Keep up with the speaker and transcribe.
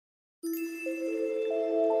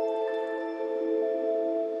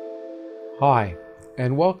Hi,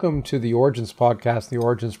 and welcome to the Origins Podcast, the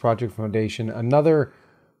Origins Project Foundation, another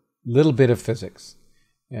little bit of physics.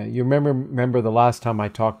 You remember the last time I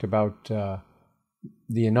talked about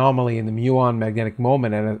the anomaly in the muon magnetic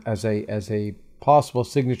moment and as a possible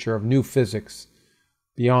signature of new physics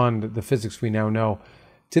beyond the physics we now know.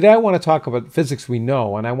 Today I want to talk about physics we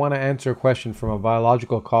know, and I want to answer a question from a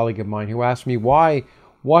biological colleague of mine who asked me why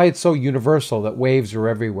it's so universal that waves are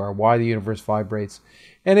everywhere, why the universe vibrates.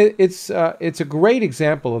 And it's a great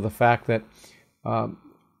example of the fact that the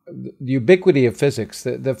ubiquity of physics,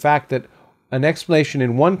 the fact that an explanation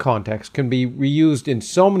in one context can be reused in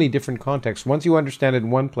so many different contexts. Once you understand it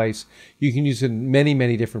in one place, you can use it in many,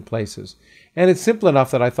 many different places. And it's simple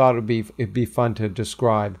enough that I thought it'd be fun to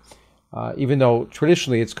describe, even though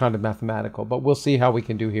traditionally it's kind of mathematical. But we'll see how we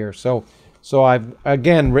can do here. So I've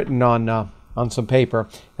again written on some paper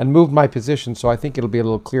and moved my position, so I think it'll be a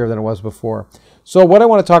little clearer than it was before. So what I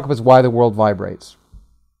want to talk about is why the world vibrates.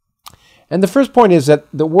 And the first point is that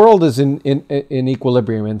the world is in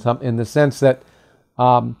equilibrium in the sense that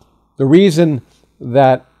the reason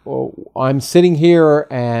that I'm sitting here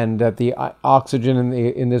and that the oxygen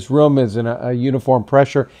in this room is in a uniform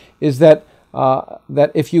pressure is that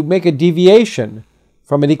if you make a deviation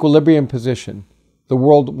from an equilibrium position, the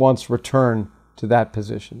world wants to return to that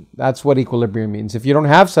position. That's what equilibrium means. If you don't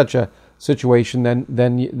have such a situation,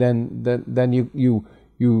 then you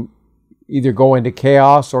either go into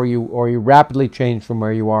chaos or you rapidly change from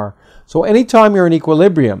where you are. So anytime you're in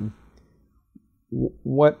equilibrium,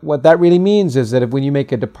 what that really means is that when you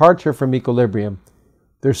make a departure from equilibrium,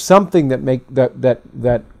 there's something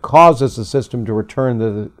that causes the system to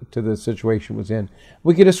return to the situation it was in.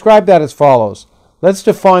 We can describe that as follows. Let's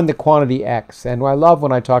define the quantity x. And I love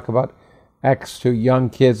when I talk about x to young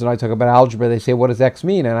kids and I talk about algebra, they say, what does x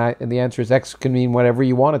mean? And the answer is x can mean whatever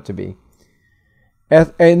you want it to be.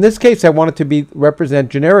 In this case, I want it to represent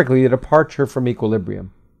generically a departure from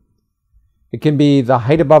equilibrium. It can be the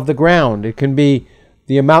height above the ground. It can be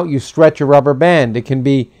the amount you stretch a rubber band. It can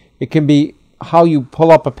be how you pull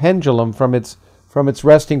up a pendulum from its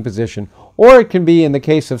resting position. Or it can be in the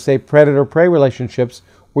case of, say, predator-prey relationships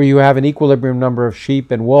where you have an equilibrium number of sheep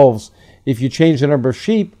and wolves. If you change the number of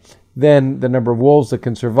sheep, then the number of wolves that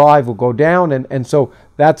can survive will go down, and so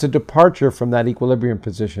that's a departure from that equilibrium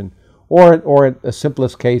position. Or a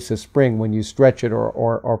simplest case, a spring, when you stretch it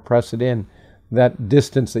or press it in, that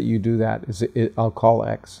distance that you do that I'll call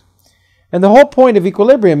x. And the whole point of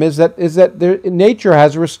equilibrium is that nature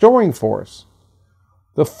has a restoring force.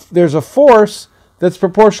 There's a force that's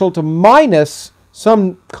proportional to minus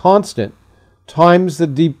some constant times the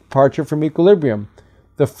departure from equilibrium.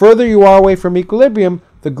 The further you are away from equilibrium,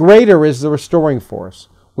 the greater is the restoring force.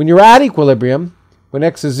 When you're at equilibrium, when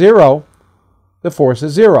x is 0, the force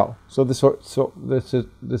is 0. So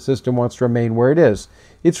the system wants to remain where it is.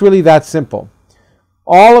 It's really that simple.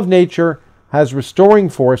 All of nature has restoring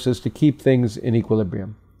forces to keep things in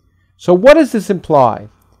equilibrium. So what does this imply?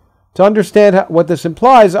 To understand what this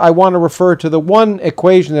implies, I want to refer to the one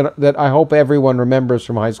equation that I hope everyone remembers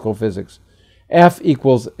from high school physics. F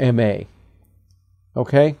equals ma.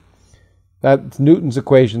 Okay? That's Newton's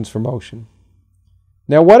equations for motion.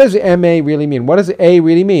 Now, what does ma really mean? What does a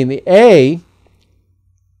really mean? The a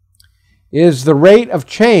is the rate of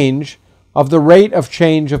change of the rate of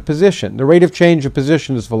change of position. The rate of change of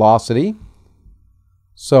position is velocity.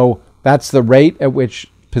 So that's the rate at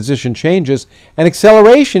which position changes. And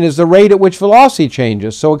acceleration is the rate at which velocity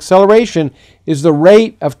changes. So acceleration is the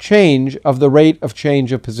rate of change of the rate of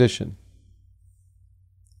change of position.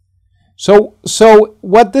 So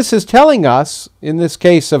what this is telling us, in this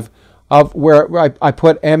case of where I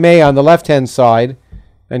put ma on the left-hand side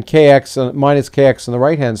and kx minus kx on the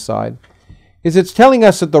right-hand side, is it's telling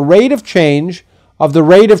us that the rate of change of the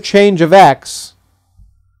rate of change of x,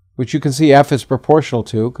 which you can see f is proportional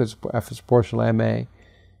to, because f is proportional to ma,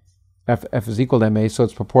 f is equal to ma, so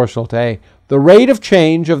it's proportional to a. The rate of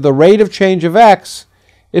change of the rate of change of x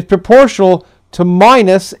is proportional to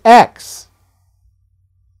minus x.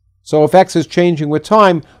 So if x is changing with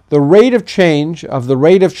time, the rate of change of the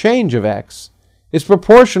rate of change of x is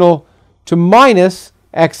proportional to minus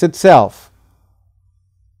x itself.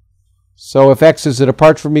 So if x is a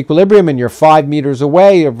departure from equilibrium and you're 5 meters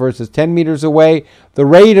away versus 10 meters away, the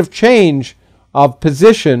rate of change of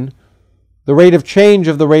position, the rate of change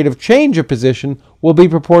of the rate of change of position will be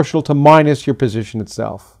proportional to minus your position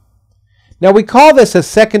itself. Now we call this a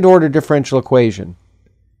second order differential equation.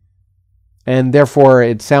 And therefore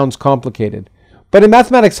it sounds complicated. But in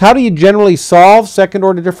mathematics, how do you generally solve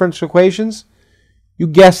second-order differential equations? You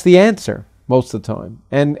guess the answer most of the time.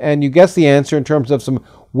 And you guess the answer in terms of some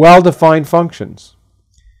well-defined functions.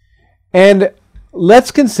 And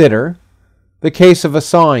let's consider the case of a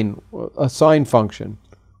sine function,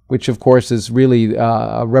 which of course is really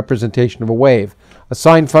a representation of a wave. A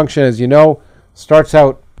sine function, as you know, starts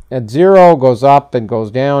out at 0, goes up and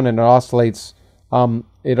goes down, and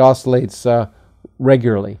it oscillates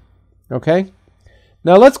regularly. Okay?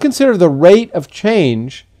 Now let's consider the rate of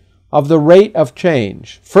change of the rate of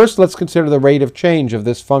change. First, let's consider the rate of change of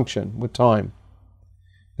this function with time.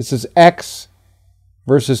 This is x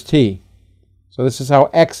versus t. So this is how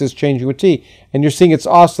x is changing with t. And you're seeing it's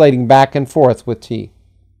oscillating back and forth with t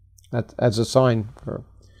as a sine curve.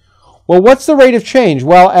 Well, what's the rate of change?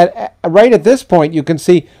 Well, right at this point, you can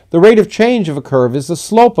see the rate of change of a curve is the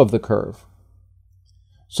slope of the curve.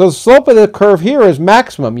 So the slope of the curve here is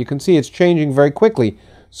maximum. You can see it's changing very quickly.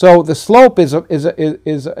 So the slope is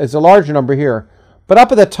a large number here. But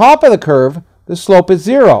up at the top of the curve, the slope is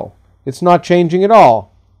 0. It's not changing at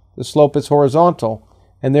all. The slope is horizontal,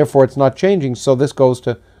 and therefore it's not changing. So this goes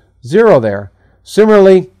to 0 there.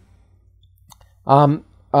 Similarly,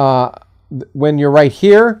 when you're right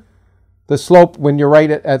here, the slope when you're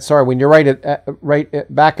right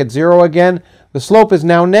back at 0 again, the slope is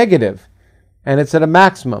now negative, and it's at a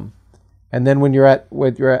maximum. And then when you're at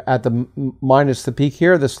the minus the peak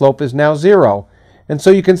here, the slope is now 0. And so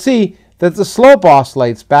you can see that the slope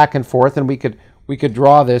oscillates back and forth, and we could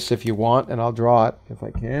draw this if you want, and I'll draw it if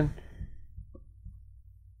I can.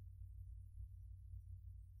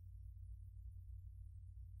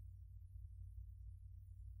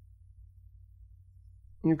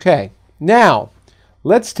 Okay, now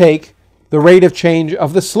let's take the rate of change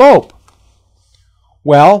of the slope.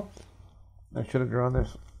 Well, I should have drawn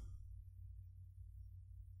this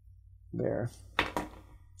there.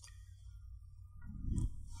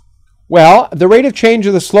 Well, the rate of change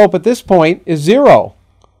of the slope at this point is 0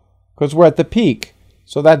 because we're at the peak.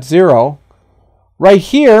 So that's 0. Right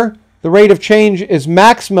here, the rate of change is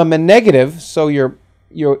maximum and negative, so you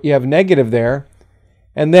have negative there.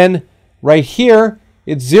 And then right here,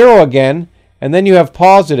 it's 0 again, and then you have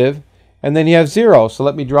positive, and then you have 0. So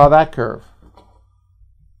let me draw that curve.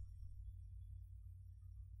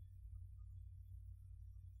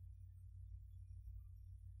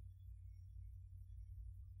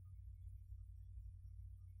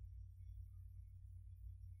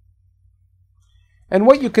 And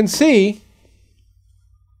what you can see,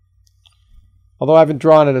 although I haven't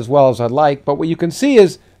drawn it as well as I'd like, but what you can see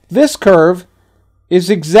is this curve is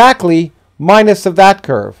exactly minus of that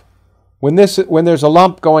curve. When there's a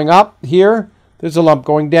lump going up here, there's a lump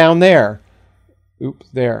going down there. Oops,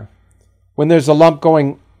 there. When there's a lump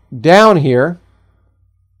going down here,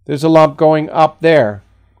 there's a lump going up there.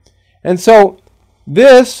 And so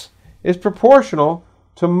this is proportional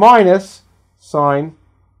to minus sine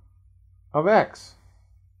of x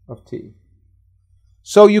of t.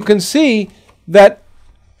 So you can see that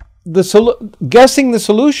guessing the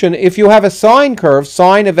solution, if you have a sine curve,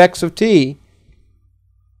 sine of x of t,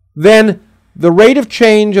 then the rate of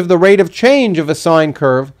change of the rate of change of a sine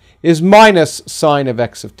curve is minus sine of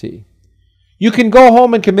x of t. You can go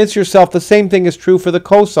home and convince yourself the same thing is true for the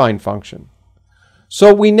cosine function.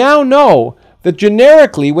 So we now know that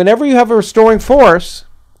generically, whenever you have a restoring force,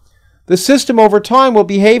 the system over time will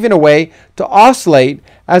behave in a way to oscillate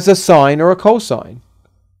as a sine or a cosine,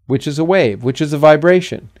 which is a wave, which is a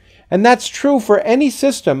vibration. And that's true for any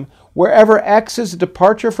system wherever x is a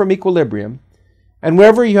departure from equilibrium, and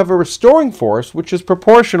wherever you have a restoring force, which is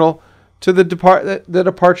proportional to the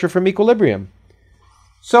departure from equilibrium.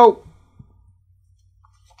 So,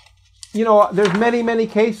 you know, there's many, many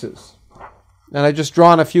cases. And I've just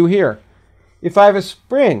drawn a few here. If I have a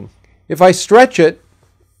spring, if I stretch it,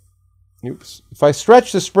 if I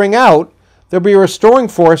stretch the spring out, there'll be a restoring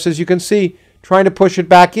force, as you can see, trying to push it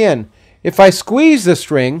back in. If I squeeze the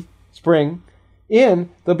spring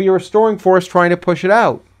in, there'll be a restoring force trying to push it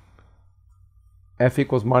out. F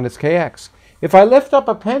equals minus kx. If I lift up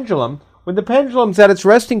a pendulum, when the pendulum's at its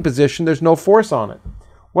resting position, there's no force on it.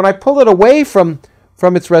 When I pull it away from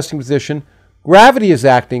its resting position, gravity is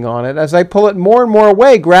acting on it. As I pull it more and more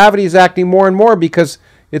away, gravity is acting more and more because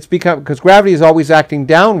gravity is always acting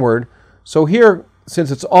downward. So here,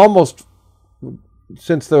 since the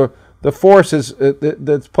force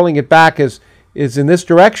that's pulling it back is in this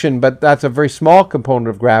direction, but that's a very small component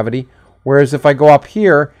of gravity. Whereas if I go up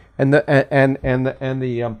here and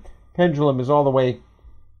the pendulum is all the way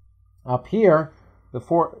up here, the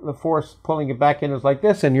force pulling it back in is like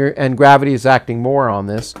this, and gravity is acting more on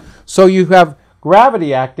this. So you have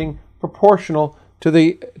gravity acting proportional to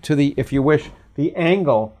the if you wish, the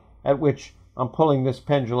angle at which I'm pulling this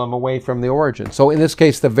pendulum away from the origin. So in this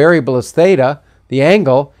case, the variable is theta, the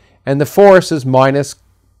angle, and the force is minus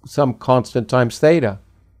some constant times theta.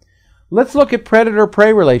 Let's look at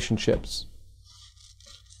predator-prey relationships.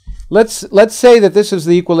 Let's say that this is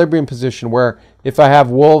the equilibrium position where if I have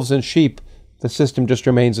wolves and sheep, the system just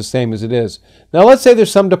remains the same as it is. Now let's say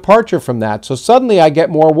there's some departure from that. So suddenly I get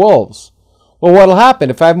more wolves. Well, what will happen?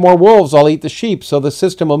 If I have more wolves, I'll eat the sheep. So the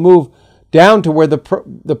system will move down to where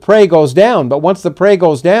the prey goes down. But once the prey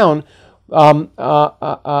goes down, once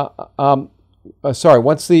I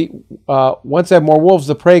have more wolves,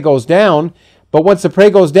 the prey goes down. But once the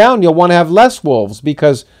prey goes down, you'll want to have less wolves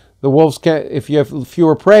because the wolves can. If you have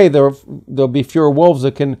fewer prey, there'll be fewer wolves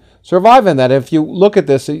that can survive in that. If you look at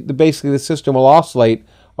this, basically the system will oscillate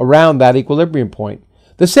around that equilibrium point.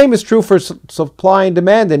 The same is true for supply and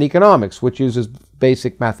demand in economics, which uses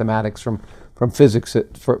basic mathematics from physics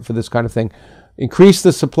for this kind of thing. Increase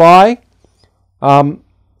the supply, and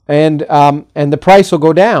the price will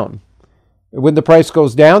go down. When the price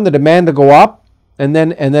goes down, the demand will go up. And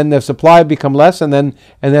then the supply will become less, and then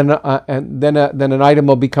an item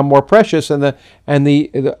will become more precious, and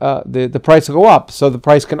the price will go up. So the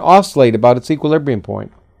price can oscillate about its equilibrium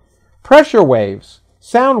point. Pressure waves,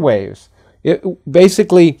 sound waves.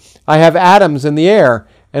 Basically, I have atoms in the air,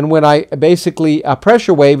 and when a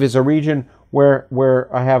pressure wave is a region where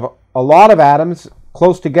I have a lot of atoms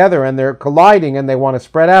close together and they're colliding and they want to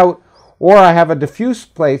spread out, or I have a diffuse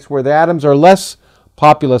place where the atoms are less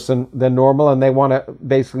populous than normal and they want to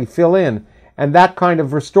basically fill in, and that kind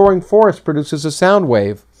of restoring force produces a sound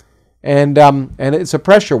wave, and it's a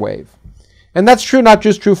pressure wave. And that's true, not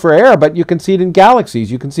just true for air, but you can see it in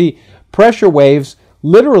galaxies. You can see pressure waves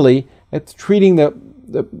literally treating the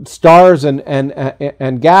stars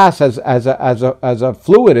and gas as a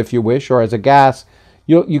fluid, if you wish, or as a gas.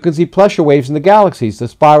 You can see pressure waves in the galaxies, the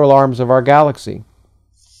spiral arms of our galaxy.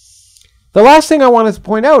 The last thing I wanted to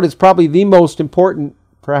point out is probably the most important,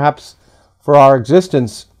 perhaps, for our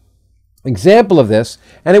existence example of this,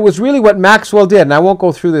 and it was really what Maxwell did, and I won't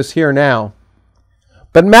go through this here now.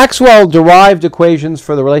 But Maxwell derived equations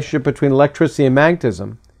for the relationship between electricity and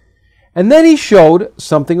magnetism, and then he showed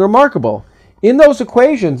something remarkable. In those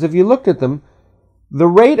equations, if you looked at them, the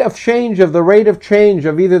rate of change of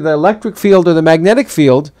either the electric field or the magnetic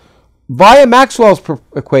field via Maxwell's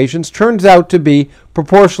equations turns out to be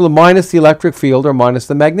proportional to minus the electric field or minus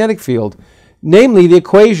the magnetic field. Namely, the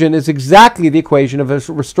equation is exactly the equation of a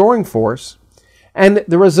restoring force, and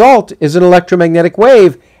the result is an electromagnetic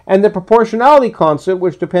wave, and the proportionality constant,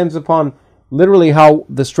 which depends upon literally how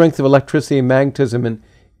the strength of electricity and magnetism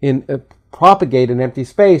propagate in empty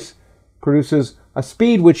space, produces a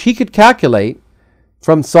speed which he could calculate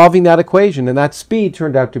from solving that equation, and that speed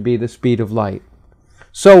turned out to be the speed of light.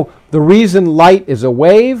 So the reason light is a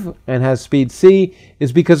wave and has speed c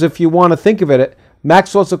is because, if you want to think of it,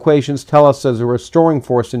 Maxwell's equations tell us there's a restoring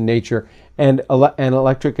force in nature, and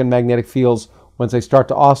electric and magnetic fields, once they start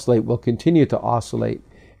to oscillate, will continue to oscillate.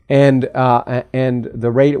 And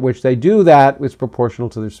the rate at which they do that is proportional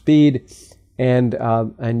to their speed, and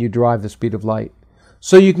you derive the speed of light.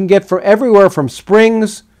 So you can get from everywhere from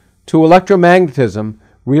springs to electromagnetism,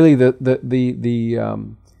 really the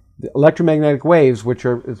electromagnetic waves, which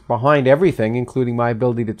is behind everything, including my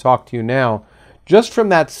ability to talk to you now, just from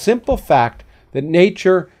that simple fact that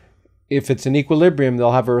nature, if it's in equilibrium,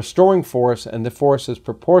 they'll have a restoring force, and the force is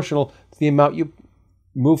proportional to the amount you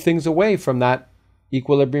move things away from that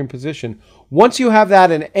equilibrium position. Once you have that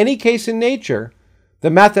in any case in nature, the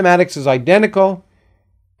mathematics is identical,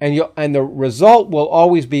 and the result will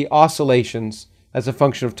always be oscillations as a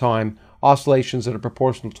function of time, oscillations that are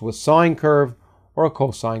proportional to a sine curve or a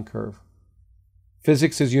cosine curve.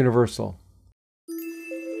 Physics is universal.